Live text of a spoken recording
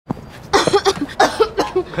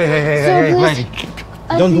Hey, lady.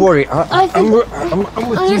 Don't worry. I'm with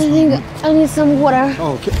you. I think I need some water.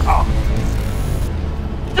 Okay.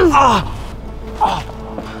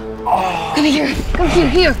 Come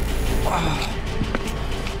here.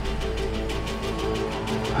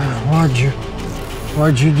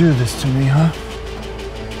 Why'd you do this to me, huh?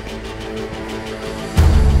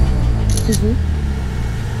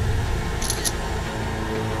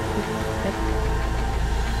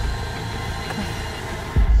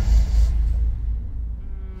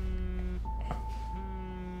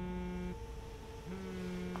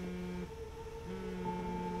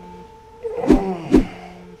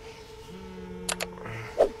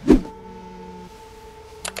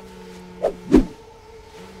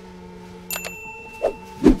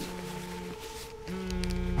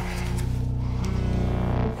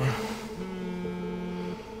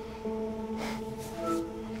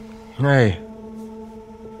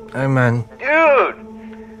 Hey, man. Dude!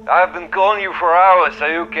 I've been calling you for hours.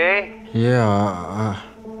 Are you okay? Yeah,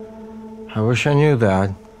 I wish I knew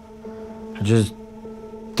that. I just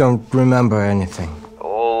don't remember anything.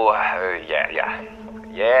 Oh, yeah.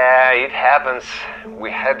 Yeah, it happens.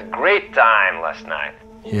 We had a great time last night.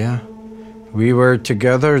 Yeah? We were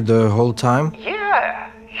together the whole time? Yeah,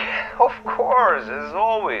 of course, as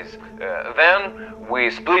always. Then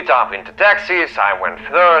we split up into taxis. I went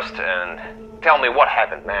first, and tell me what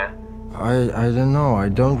happened, man. I don't know. I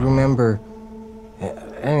don't remember.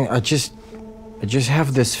 I just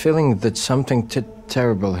have this feeling that something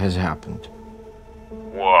terrible has happened.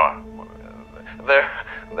 What?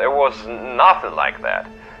 There was nothing like that.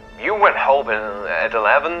 You went home at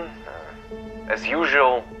 11, as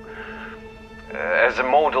usual, as a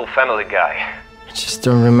model family guy. I just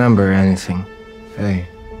don't remember anything. Hey.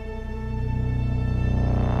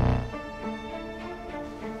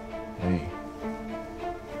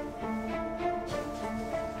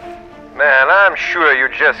 Man, I'm sure you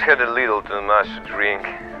just had a little too much to drink.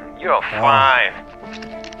 You're fine.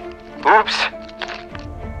 Oops.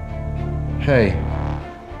 Hey.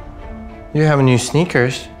 You have new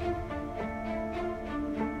sneakers.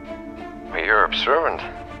 You're observant.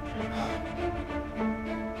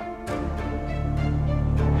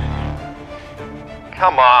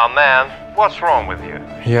 Come on, man. What's wrong with you?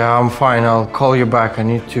 Yeah, I'm fine. I'll call you back. I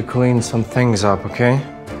need to clean some things up, okay?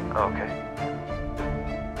 Okay.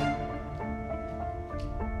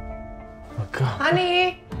 Oh, God.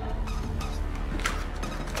 Honey!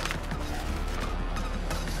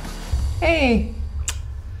 Hey!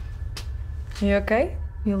 You okay?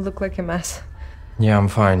 You look like a mess. Yeah, I'm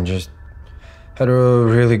fine. Just had a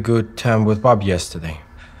really good time with Bob yesterday.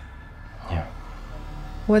 Yeah.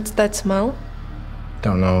 What's that smell?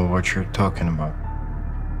 Don't know what you're talking about.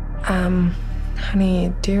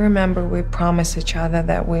 Honey, do you remember we promised each other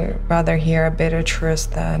that we'd rather hear a bitter truth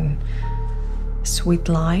than a sweet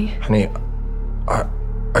lie? Honey, I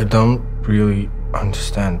don't really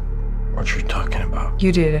understand what you're talking about.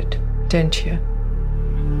 You did it, didn't you?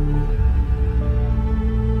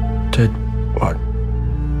 Did what?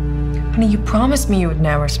 Honey, you promised me you would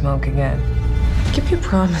never smoke again. Keep your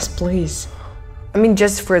promise, please. I mean,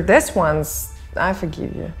 just for this once, I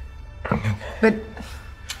forgive you. Okay. But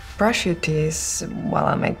brush your teeth while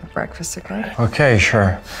I make the breakfast, okay? Okay,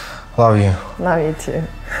 sure. Love you. Love you too.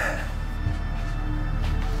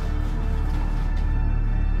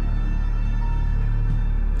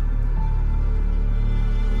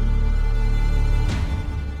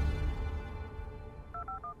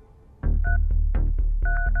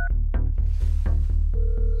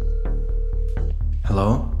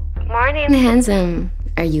 Hello? Morning, handsome.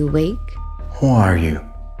 Are you awake? Who are you?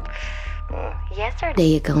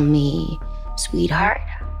 Yesterday you called me sweetheart,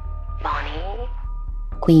 Bonnie,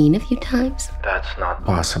 queen a few times. That's not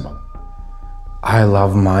possible. I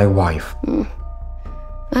love my wife. I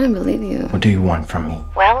don't believe you. What do you want from me?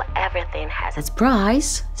 Well, everything has its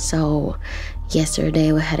price. So,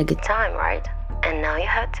 yesterday we had a good time, right? And now you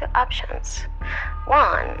have two options.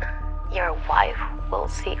 One, your wife will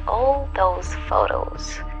see all those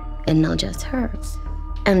photos, and not just hers.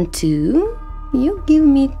 And two, you give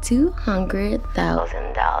me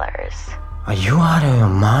 $200,000. Are you out of your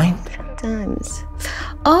mind? Sometimes.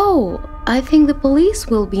 Oh, I think the police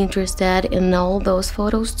will be interested in all those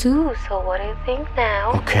photos too. So what do you think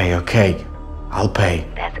now? Okay. I'll pay.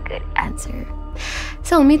 That's a good answer.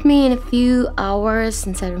 So meet me in a few hours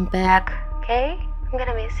since I'm back. Okay? I'm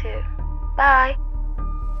gonna miss you. Bye.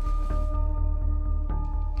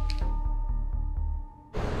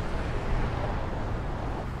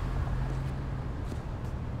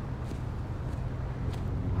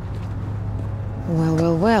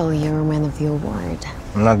 Well, you're a man of your word.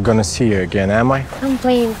 I'm not gonna see you again, am I? I'm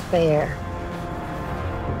playing fair.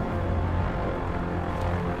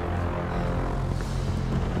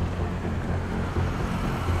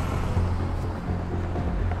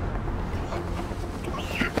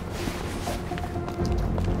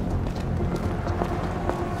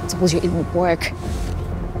 Suppose it would work.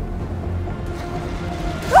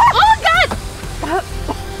 Oh God!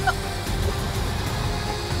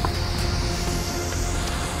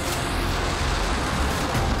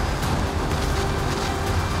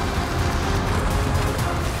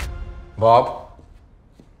 Bob?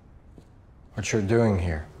 What you're doing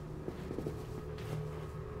here?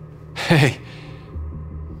 Hey,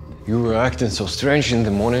 you were acting so strange in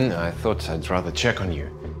the morning, I thought I'd rather check on you.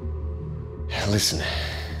 Listen,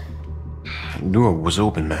 the door was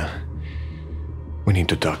open, man. We need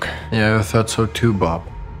to talk. Yeah, I thought so too, Bob.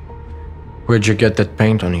 Where'd you get that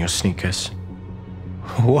paint on your sneakers?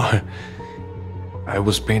 What? I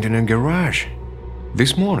was painting in a garage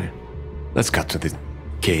this morning. Let's cut to the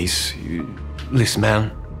case. Listen,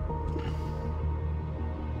 man.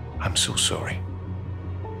 I'm so sorry.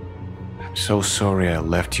 I'm so sorry I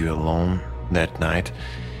left you alone that night.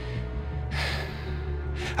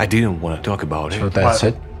 I didn't want to talk about it. So that's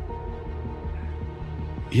it?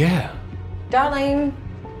 Yeah. Darling.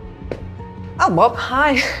 Oh, Bob,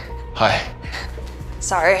 hi. Hi.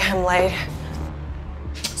 Sorry, I'm late.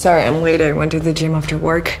 I went to the gym after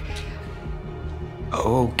work.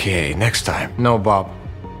 Okay, next time. No, Bob.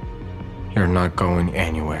 You're not going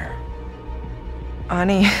anywhere.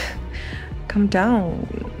 Annie, calm down.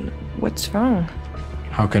 What's wrong?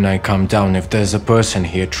 How can I calm down if there's a person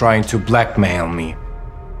here trying to blackmail me?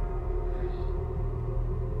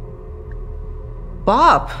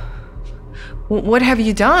 Bob, what have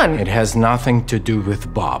you done? It has nothing to do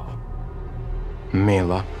with Bob.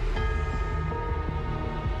 Mila.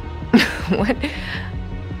 What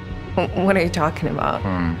are you talking about?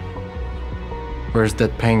 Where's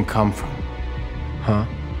that pain come from? Huh?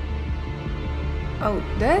 Oh,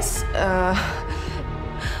 this?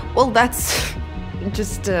 Well, that's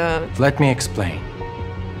just, Let me explain.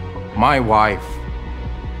 My wife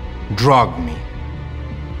drugged me,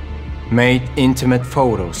 made intimate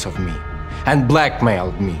photos of me, and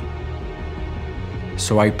blackmailed me.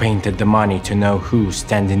 So I painted the money to know who's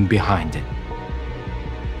standing behind it.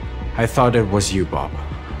 I thought it was you, Bob.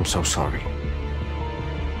 I'm so sorry.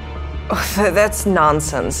 oh, that's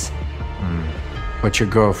nonsense. But your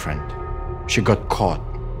girlfriend, she got caught,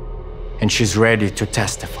 and she's ready to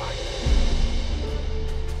testify.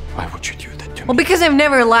 Why would you do that to me? Well, because I've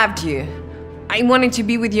never loved you. I wanted to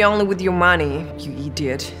be with you only with your money, you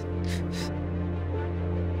idiot.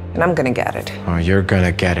 And I'm gonna get it. Oh, you're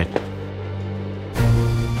gonna get it.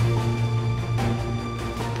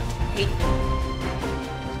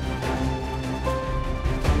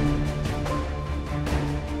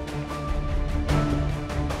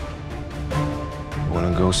 You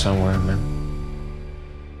wanna go somewhere, man?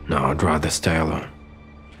 No, I'd rather stay alone.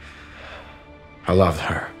 I loved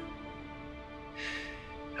her.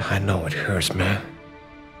 I know it hurts, man.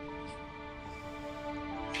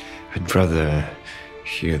 I'd rather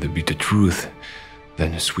hear the bitter truth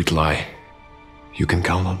than a sweet lie. You can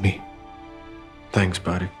count on me. Thanks,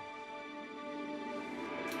 buddy.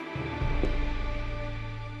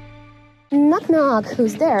 Knock knock,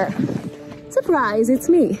 who's there? Surprise, it's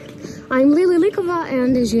me. I'm Lily Likova,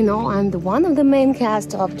 and as you know, I'm the one of the main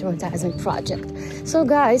cast of DramatizeMe project. So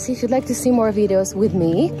guys, if you'd like to see more videos with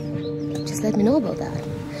me, just let me know about that.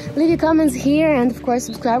 Leave your comments here, and of course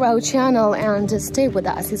subscribe our channel and just stay with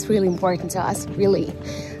us. It's really important to us, really.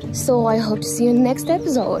 So I hope to see you in the next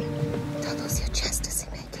episode. Don't lose your chance.